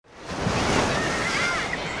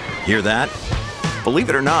Hear that?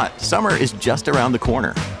 Believe it or not, summer is just around the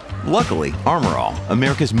corner. Luckily, Armor All,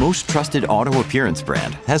 America's most trusted auto appearance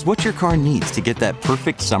brand, has what your car needs to get that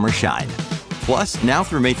perfect summer shine. Plus, now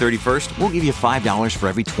through May 31st, we'll give you $5 for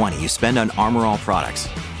every $20 you spend on Armor All products.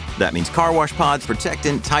 That means car wash pods,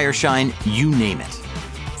 protectant, tire shine, you name it.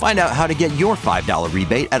 Find out how to get your $5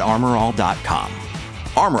 rebate at armorall.com.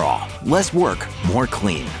 Armor All, less work, more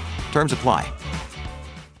clean. Terms apply.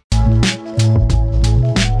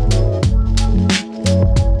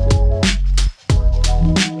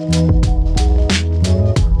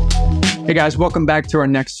 Hey guys, welcome back to our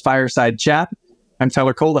next Fireside Chat. I'm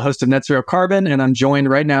Tyler Cole, the host of Net Zero Carbon, and I'm joined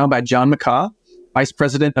right now by John McCaw, Vice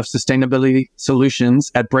President of Sustainability Solutions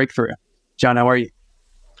at Breakthrough. John, how are you?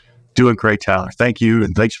 Doing great, Tyler. Thank you,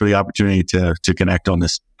 and thanks for the opportunity to connect on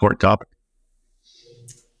this important topic.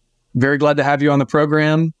 Very glad to have you on the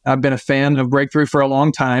program. I've been a fan of Breakthrough for a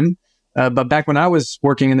long time, but back when I was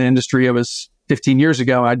working in the industry, it was 15 years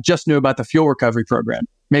ago, I just knew about the fuel recovery program.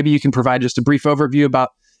 Maybe you can provide just a brief overview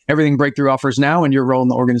about everything Breakthrough offers now and your role in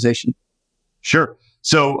the organization. Sure.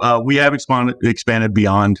 So we have expanded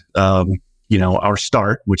beyond, our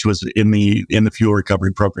start, which was in the fuel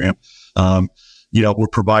recovery program. We're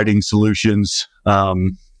providing solutions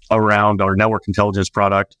around our network intelligence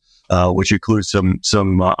product, which includes some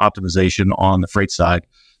optimization on the freight side,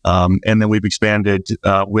 and then we've expanded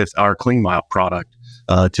with our Clean Mile product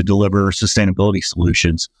to deliver sustainability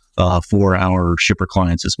solutions for our shipper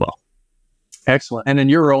clients as well. Excellent. And in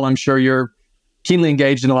your role, I'm sure you're keenly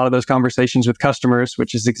engaged in a lot of those conversations with customers,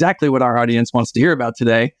 which is exactly what our audience wants to hear about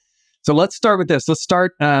today. So let's start with this. Let's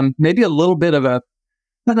start maybe a little bit of a,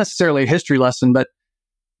 not necessarily a history lesson, but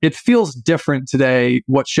it feels different today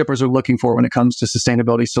what shippers are looking for when it comes to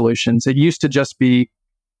sustainability solutions. It used to just be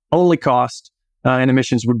only cost and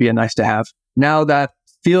emissions would be a nice to have. Now that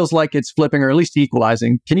feels like it's flipping or at least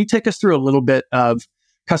equalizing. Can you take us through a little bit of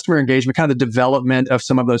customer engagement, kind of the development of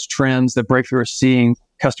some of those trends that Breakthrough is seeing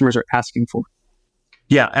customers are asking for?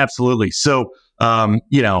 Yeah, absolutely. So,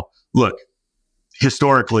 look,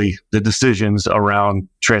 historically, the decisions around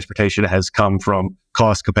transportation has come from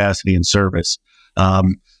cost, capacity, and service.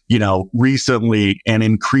 Recently and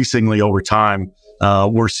increasingly over time,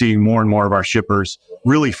 we're seeing more and more of our shippers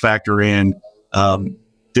really factor in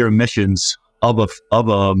their emissions of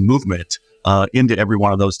a movement into every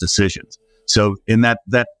one of those decisions. So in that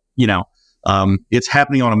it's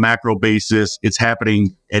happening on a macro basis. It's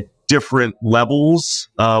happening at different levels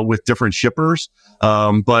with different shippers,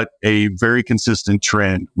 but a very consistent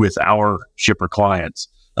trend with our shipper clients.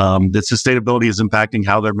 That sustainability is impacting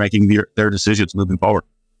how they're making their decisions moving forward.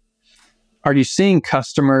 Are you seeing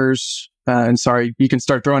customers, and sorry, you can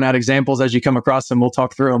start throwing out examples as you come across them, we'll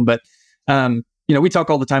talk through them, but we talk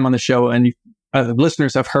all the time on the show, and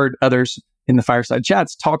listeners have heard others in the Fireside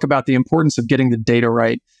Chats talk about the importance of getting the data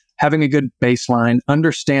right, having a good baseline,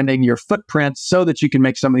 understanding your footprint so that you can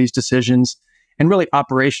make some of these decisions, and really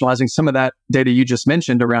operationalizing some of that data you just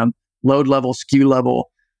mentioned around load level, SKU level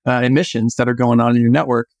emissions that are going on in your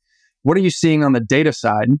network. What are you seeing on the data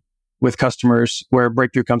side with customers where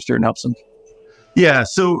Breakthrough comes through and helps them? Yeah,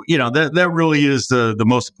 so that really is the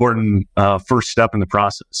most important first step in the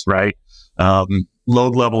process, right?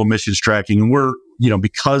 Load level emissions tracking, and we're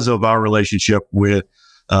because of our relationship with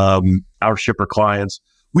our shipper clients,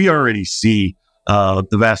 we already see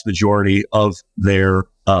the vast majority of their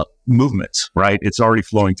movements, right? It's already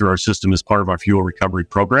flowing through our system as part of our fuel recovery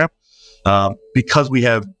program. Because we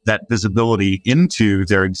have that visibility into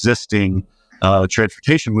their existing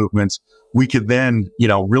transportation movements, we could then,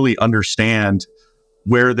 really understand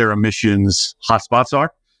where their emissions hotspots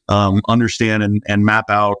are, understand and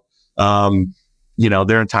map out,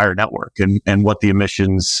 their entire network and what the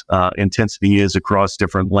emissions intensity is across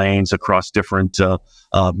different lanes, across different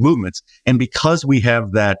movements. And because we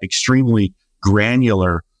have that extremely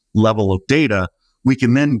granular level of data, we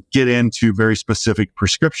can then get into very specific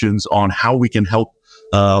prescriptions on how we can help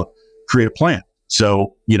create a plan.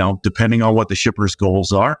 So, depending on what the shipper's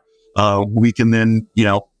goals are, we can then,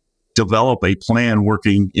 develop a plan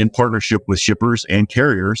working in partnership with shippers and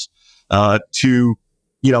carriers to,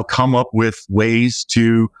 come up with ways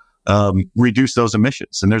to reduce those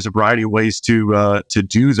emissions. And there's a variety of ways to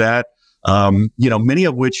do that, many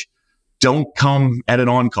of which don't come at an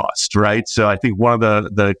on cost, right? So I think one of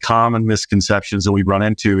the common misconceptions that we run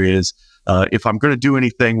into is if I'm going to do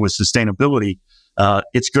anything with sustainability,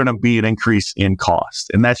 it's going to be an increase in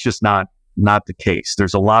cost. And that's just not the case.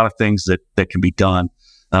 There's a lot of things that can be done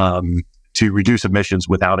to reduce emissions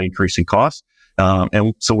without increasing costs.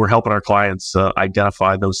 And so we're helping our clients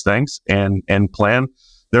identify those things and plan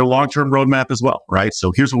their long-term roadmap as well, right?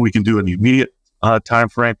 So here's what we can do in the immediate time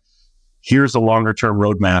frame. here's a longer term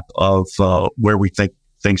roadmap of where we think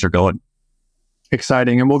things are going.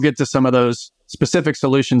 Exciting. And we'll get to some of those specific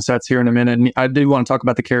solution sets here in a minute. And I do want to talk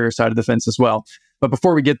about the carrier side of the fence as well. But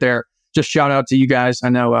before we get there, just shout out to you guys. I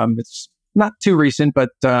know it's not too recent, but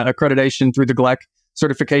accreditation through the GLEC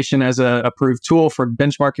certification as a approved tool for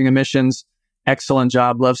benchmarking emissions. Excellent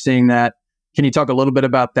job. Love seeing that. Can you talk a little bit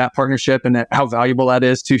about that partnership and how valuable that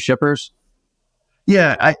is to shippers?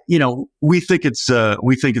 Yeah, we think it's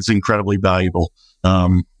incredibly valuable.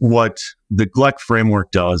 What the GLEC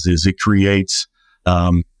framework does is it creates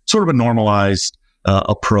sort of a normalized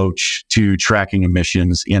approach to tracking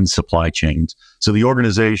emissions in supply chains. So the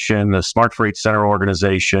organization, the Smart Freight Center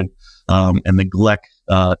organization, and the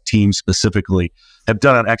GLEC team specifically have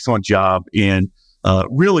done an excellent job in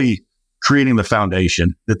really creating the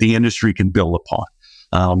foundation that the industry can build upon.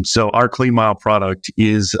 So our Clean Mile product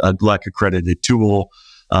is a GLEC accredited tool.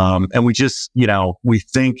 And we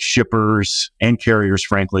think shippers and carriers,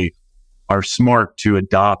 frankly, are smart to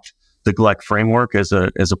adopt the GLEC framework as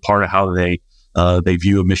a part of how they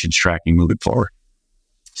view emissions tracking moving forward.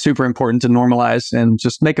 Super important to normalize and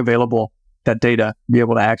just make available that data, be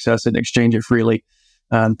able to access it and exchange it freely.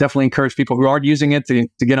 Definitely encourage people who are using it to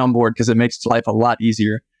get on board because it makes life a lot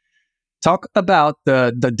easier. Talk about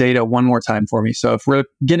the data one more time for me. So if we're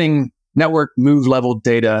getting network move level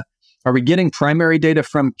data, are we getting primary data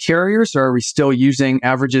from carriers, or are we still using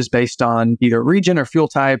averages based on either region or fuel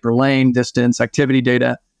type or lane, distance, activity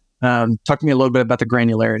data? Talk to me a little bit about the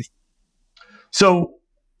granularity. So,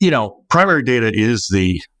 primary data is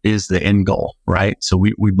the end goal, right? So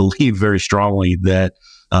we believe very strongly that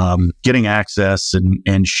getting access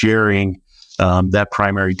and sharing that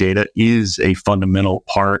primary data is a fundamental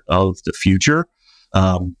part of the future.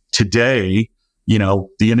 Today, the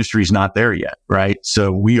industry is not there yet, right?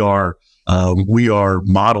 So we are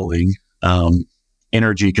modeling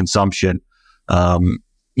energy consumption, at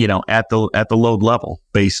the load level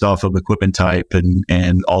based off of equipment type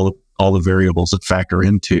and all the variables that factor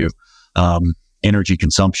into energy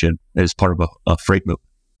consumption as part of a freight move.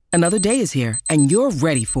 Another day is here, and you're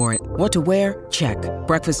ready for it. What to wear? Check.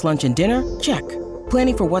 Breakfast, lunch, and dinner? Check.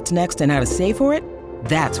 Planning for what's next and how to save for it?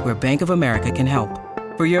 That's where Bank of America can help.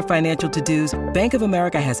 For your financial to-dos, Bank of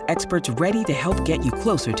America has experts ready to help get you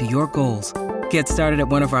closer to your goals. Get started at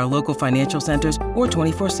one of our local financial centers or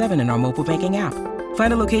 24/7 in our mobile banking app.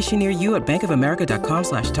 Find a location near you at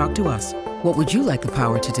bankofamerica.com/talktous. What would you like the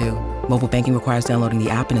power to do? Mobile banking requires downloading the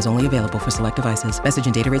app and is only available for select devices. Message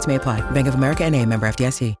and data rates may apply. Bank of America NA, member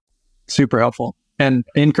FDIC. Super helpful and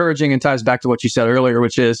encouraging, and ties back to what you said earlier,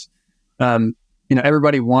 which is,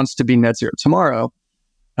 everybody wants to be net zero tomorrow.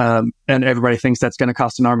 And everybody thinks that's going to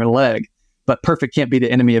cost an arm and a leg, but perfect can't be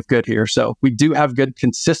the enemy of good here. So we do have good,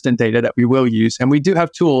 consistent data that we will use. And we do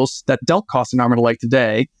have tools that don't cost an arm and a leg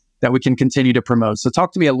today that we can continue to promote. So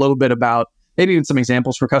talk to me a little bit about maybe even some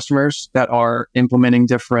examples for customers that are implementing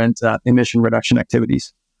different emission reduction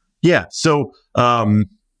activities. Yeah. So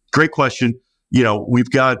great question. We've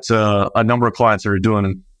got a number of clients that are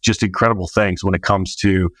doing just incredible things when it comes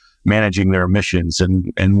to managing their emissions.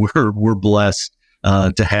 And we're blessed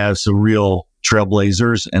to have some real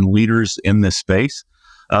trailblazers and leaders in this space.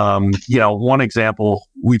 One example,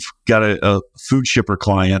 we've got a food shipper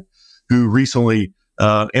client who recently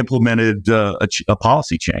implemented a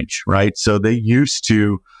policy change, right? So they used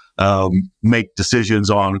to make decisions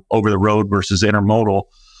on over the road versus intermodal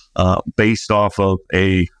based off of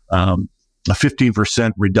a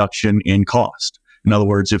 15% reduction in cost. In other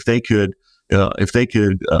words, if they could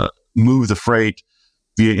move the freight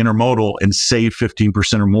via intermodal and save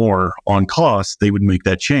 15% or more on cost, they would make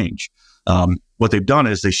that change. What they've done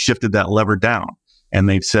is they shifted that lever down, and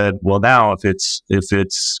they've said, well, now if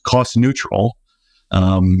it's cost neutral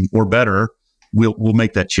or better, we'll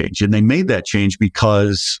make that change. And they made that change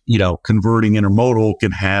because converting intermodal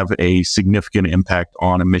can have a significant impact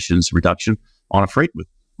on emissions reduction on a freight move,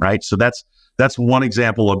 right? So that's one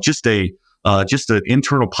example of just an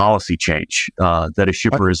internal policy change that a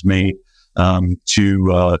shipper has made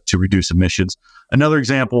to reduce emissions. Another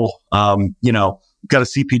example, we've got a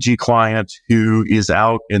CPG client who is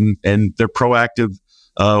out and they're proactive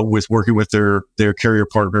with working with their carrier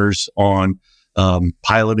partners on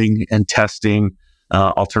piloting and testing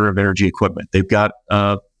alternative energy equipment. They've got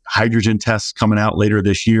hydrogen tests coming out later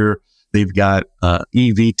this year. They've got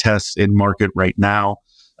EV tests in market right now.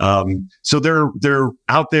 So they're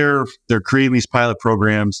out there. They're creating these pilot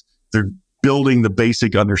programs. They're building the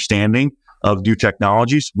basic understanding of new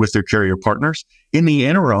technologies with their carrier partners. In the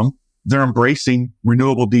interim, they're embracing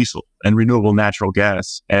renewable diesel and renewable natural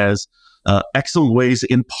gas as excellent ways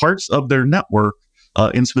in parts of their network,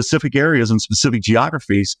 in specific areas and specific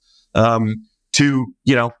geographies, to,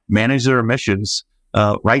 manage their emissions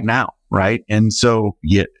right now, right? And so,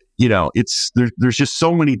 there's just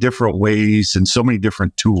so many different ways and so many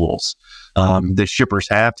different tools that shippers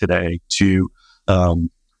have today to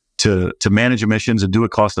manage emissions and do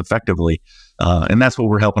it cost effectively. And that's what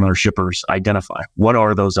we're helping our shippers identify. What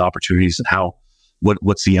are those opportunities and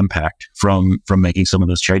what's the impact from making some of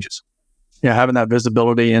those changes? Yeah, having that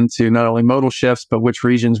visibility into not only modal shifts, but which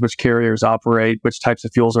regions, which carriers operate, which types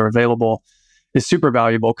of fuels are available is super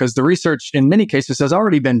valuable because the research in many cases has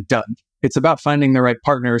already been done. It's about finding the right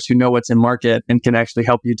partners who know what's in market and can actually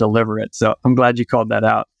help you deliver it. So I'm glad you called that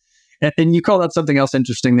out. And you called out something else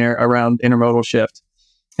interesting there around intermodal shift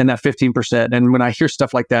and that 15%. And when I hear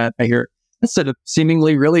stuff like that, I hear that's a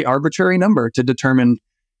seemingly really arbitrary number to determine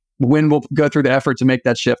when we'll go through the effort to make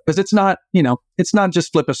that shift. Because it's not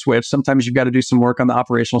just flip a switch. Sometimes you've got to do some work on the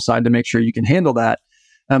operational side to make sure you can handle that.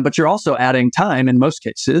 But you're also adding time in most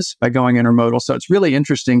cases by going intermodal. So it's really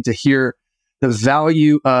interesting to hear the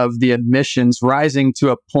value of the emissions rising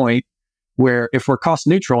to a point where if we're cost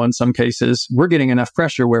neutral in some cases, we're getting enough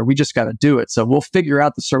pressure where we just got to do it. So we'll figure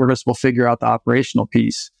out the service, we'll figure out the operational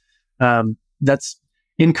piece. That's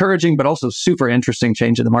encouraging, but also super interesting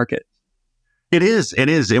change in the market. It is.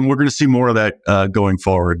 And we're going to see more of that going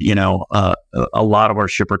forward. A lot of our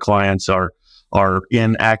shipper clients are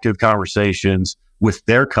in active conversations with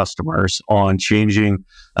their customers on changing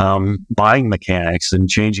buying mechanics and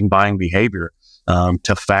changing buying behavior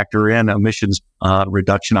to factor in emissions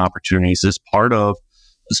reduction opportunities as part of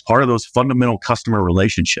those fundamental customer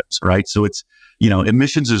relationships, right? So it's,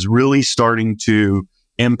 emissions is really starting to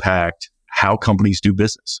impact how companies do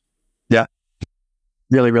business. Yeah.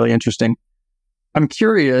 Really, really interesting. I'm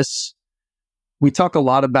curious, we talk a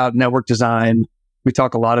lot about network design. We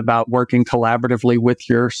talk a lot about working collaboratively with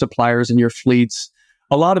your suppliers and your fleets.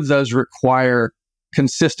 A lot of those require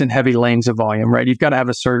consistent heavy lanes of volume, right? You've got to have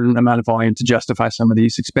a certain amount of volume to justify some of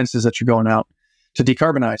these expenses that you're going out to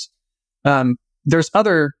decarbonize. There's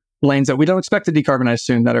other lanes that we don't expect to decarbonize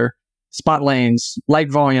soon that are spot lanes,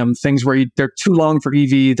 light volume, things where they're too long for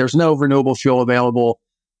EV. There's no renewable fuel available.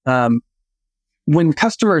 When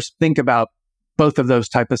customers think about both of those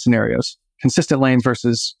type of scenarios, consistent lanes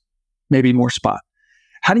versus maybe more spot,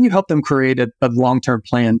 how do you help them create a long-term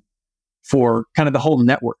plan for kind of the whole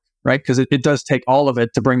network, right? Because it does take all of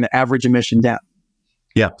it to bring the average emission down.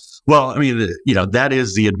 Yeah. Well, I mean, that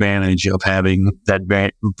is the advantage of having that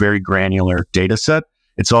very granular data set.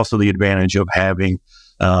 It's also the advantage of having,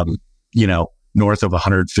 north of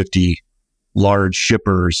 150 large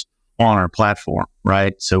shippers on our platform,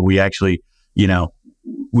 right? So we actually,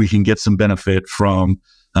 we can get some benefit from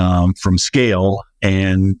scale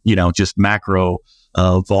and, just macro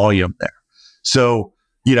volume there. So,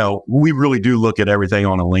 we really do look at everything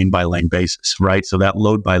on a lane by lane basis, right? So that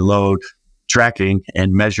load by load tracking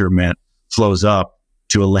and measurement flows up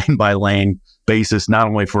to a lane by lane basis, not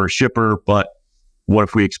only for a shipper, but what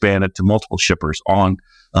if we expand it to multiple shippers on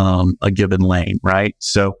a given lane, right?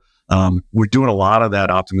 So we're doing a lot of that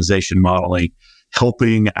optimization modeling,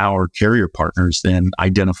 helping our carrier partners then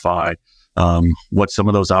identify what some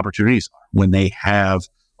of those opportunities are when they have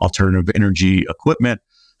alternative energy equipment.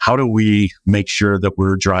 How do we make sure that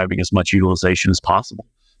we're driving as much utilization as possible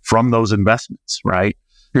from those investments, right?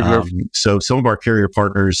 So some of our carrier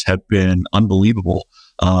partners have been unbelievable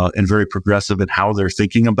and very progressive in how they're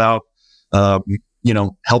thinking about,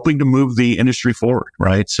 helping to move the industry forward,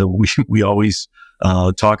 right? So we always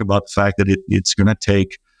talk about the fact that it's going to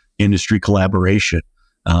take industry collaboration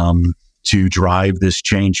to drive this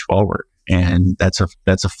change forward, and that's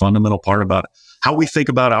a fundamental part about how we think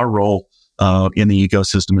about our role in the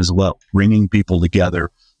ecosystem as well, bringing people together,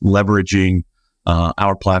 leveraging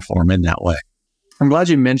our platform in that way. I'm glad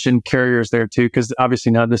you mentioned carriers there too, because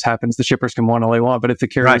obviously none of this happens. The shippers can want all they want, but if the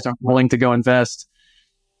carriers aren't willing to go invest,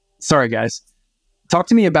 sorry guys. Talk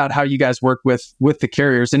to me about how you guys work with the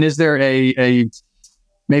carriers, and is there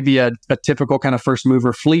maybe a typical kind of first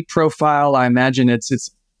mover fleet profile? I imagine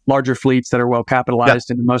it's larger fleets that are well capitalized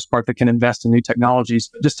in the most part that can invest in new technologies.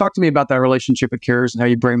 Just talk to me about that relationship with carriers and how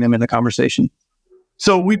you bring them in the conversation.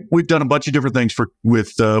 So we've done a bunch of different things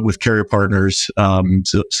with carrier partners.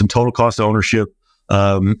 So some total cost of ownership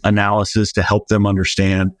analysis to help them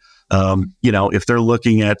understand, if they're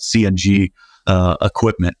looking at CNG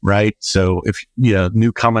equipment, right? So if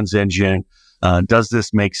new Cummins engine, does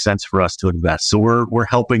this make sense for us to invest? So we're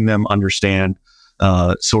helping them understand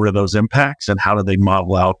sort of those impacts and how do they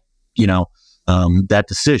model out, that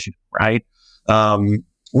decision, right?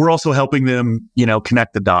 We're also helping them,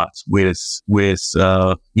 connect the dots with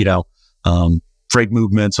freight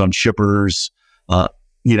movements on shippers, on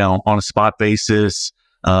a spot basis,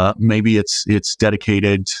 Maybe it's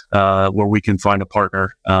dedicated where we can find a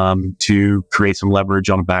partner to create some leverage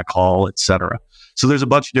on a backhaul, et cetera. So there's a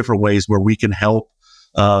bunch of different ways where we can help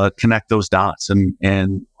connect those dots.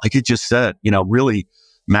 And like you just said, really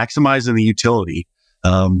maximizing the utility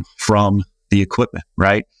from the equipment,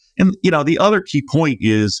 right? And, the other key point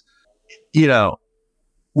is,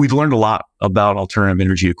 we've learned a lot about alternative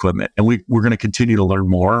energy equipment, and we're going to continue to learn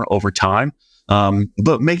more over time.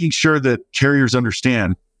 But making sure that carriers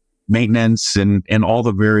understand maintenance and all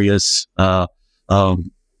the various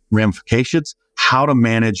ramifications, how to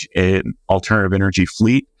manage an alternative energy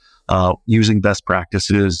fleet using best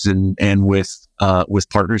practices and with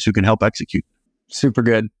partners who can help execute. Super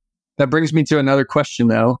good. That brings me to another question,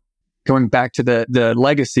 though. Going back to the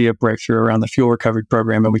legacy of Breakthrough around the fuel recovery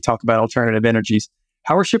program, and we talk about alternative energies.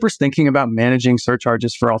 How are shippers thinking about managing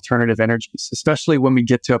surcharges for alternative energies, especially when we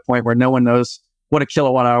get to a point where no one knows what a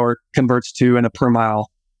kilowatt hour converts to in a per mile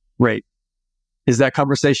rate? Is that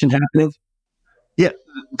conversation happening? Yeah,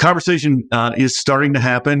 conversation is starting to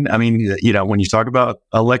happen. I mean, when you talk about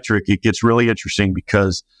electric, it gets really interesting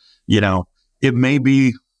because, it may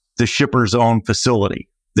be the shipper's own facility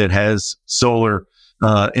that has solar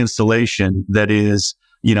installation that is,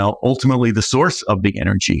 ultimately the source of the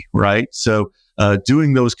energy, right? So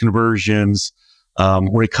doing those conversions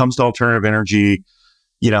when it comes to alternative energy,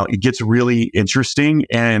 it gets really interesting.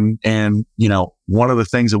 And one of the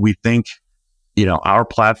things that we think, our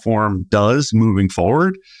platform does moving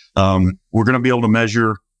forward, we're going to be able to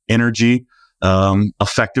measure energy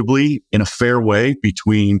effectively in a fair way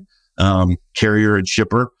between carrier and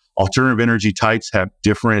shipper. Alternative energy types have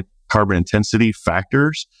different carbon intensity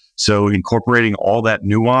factors. So incorporating all that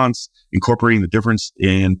nuance, incorporating the difference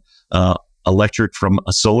in electric from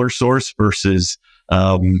a solar source versus,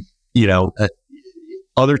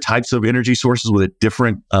 other types of energy sources with a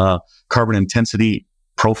different carbon intensity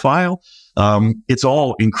profile, it's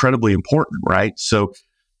all incredibly important, right? So,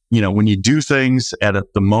 when you do things at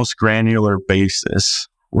the most granular basis,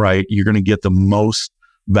 right, you're going to get the most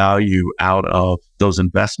value out of those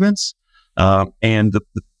investments and the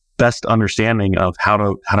best understanding of how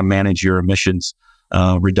to manage your emissions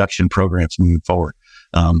reduction programs moving forward.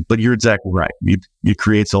 But you're exactly right. It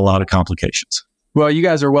creates a lot of complications. Well, you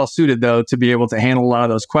guys are well suited, though, to be able to handle a lot of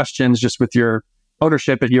those questions just with your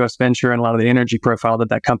ownership at US Venture and a lot of the energy profile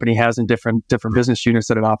that company has in different business units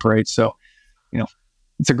that it operates. So,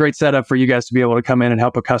 it's a great setup for you guys to be able to come in and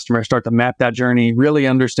help a customer start to map that journey, really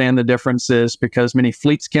understand the differences, because many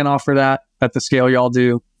fleets can't offer that at the scale y'all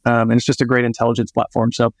do. And it's just a great intelligence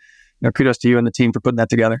platform. So, kudos to you and the team for putting that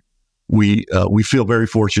together. We feel very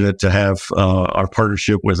fortunate to have our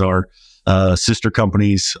partnership with our sister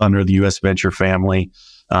companies under the US Venture family.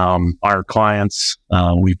 Our clients,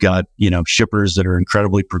 we've got, shippers that are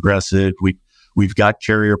incredibly progressive. We've got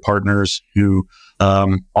carrier partners who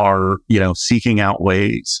are, seeking out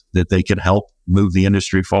ways that they can help move the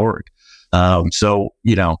industry forward. So,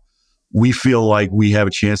 we feel like we have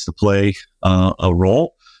a chance to play a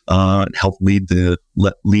role and help lead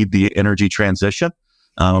the energy transition.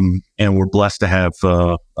 And we're blessed to have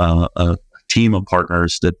a team of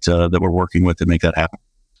partners that we're working with to make that happen.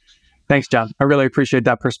 Thanks, John. I really appreciate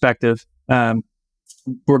that perspective.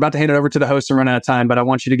 We're about to hand it over to the host and run out of time, but I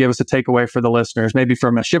want you to give us a takeaway for the listeners, maybe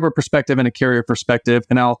from a shipper perspective and a carrier perspective.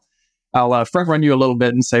 And I'll front run you a little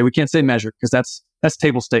bit and say we can't say measure because that's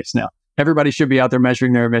table stakes now. Everybody should be out there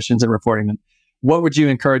measuring their emissions and reporting them. What would you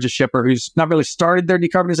encourage a shipper who's not really started their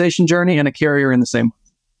decarbonization journey and a carrier in the same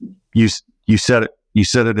way? You said it. You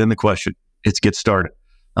said it in the question. It's get started.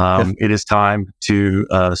 It is time to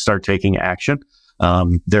start taking action.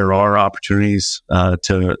 There are opportunities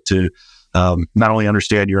to not only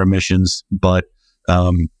understand your emissions, but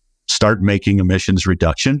start making emissions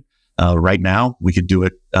reduction. Right now, we could do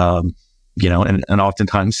it, and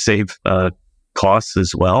oftentimes save costs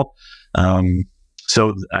as well.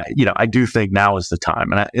 So, I do think now is the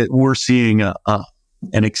time. And we're seeing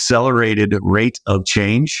an accelerated rate of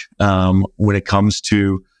change when it comes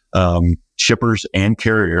to shippers and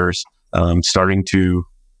carriers starting to,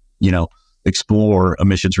 explore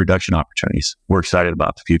emissions reduction opportunities. We're excited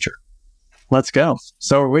about the future. Let's go.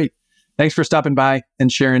 So are we. Thanks for stopping by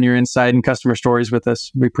and sharing your insight and customer stories with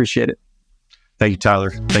us. We appreciate it. Thank you, Tyler.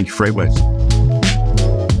 Thank you, Freightways.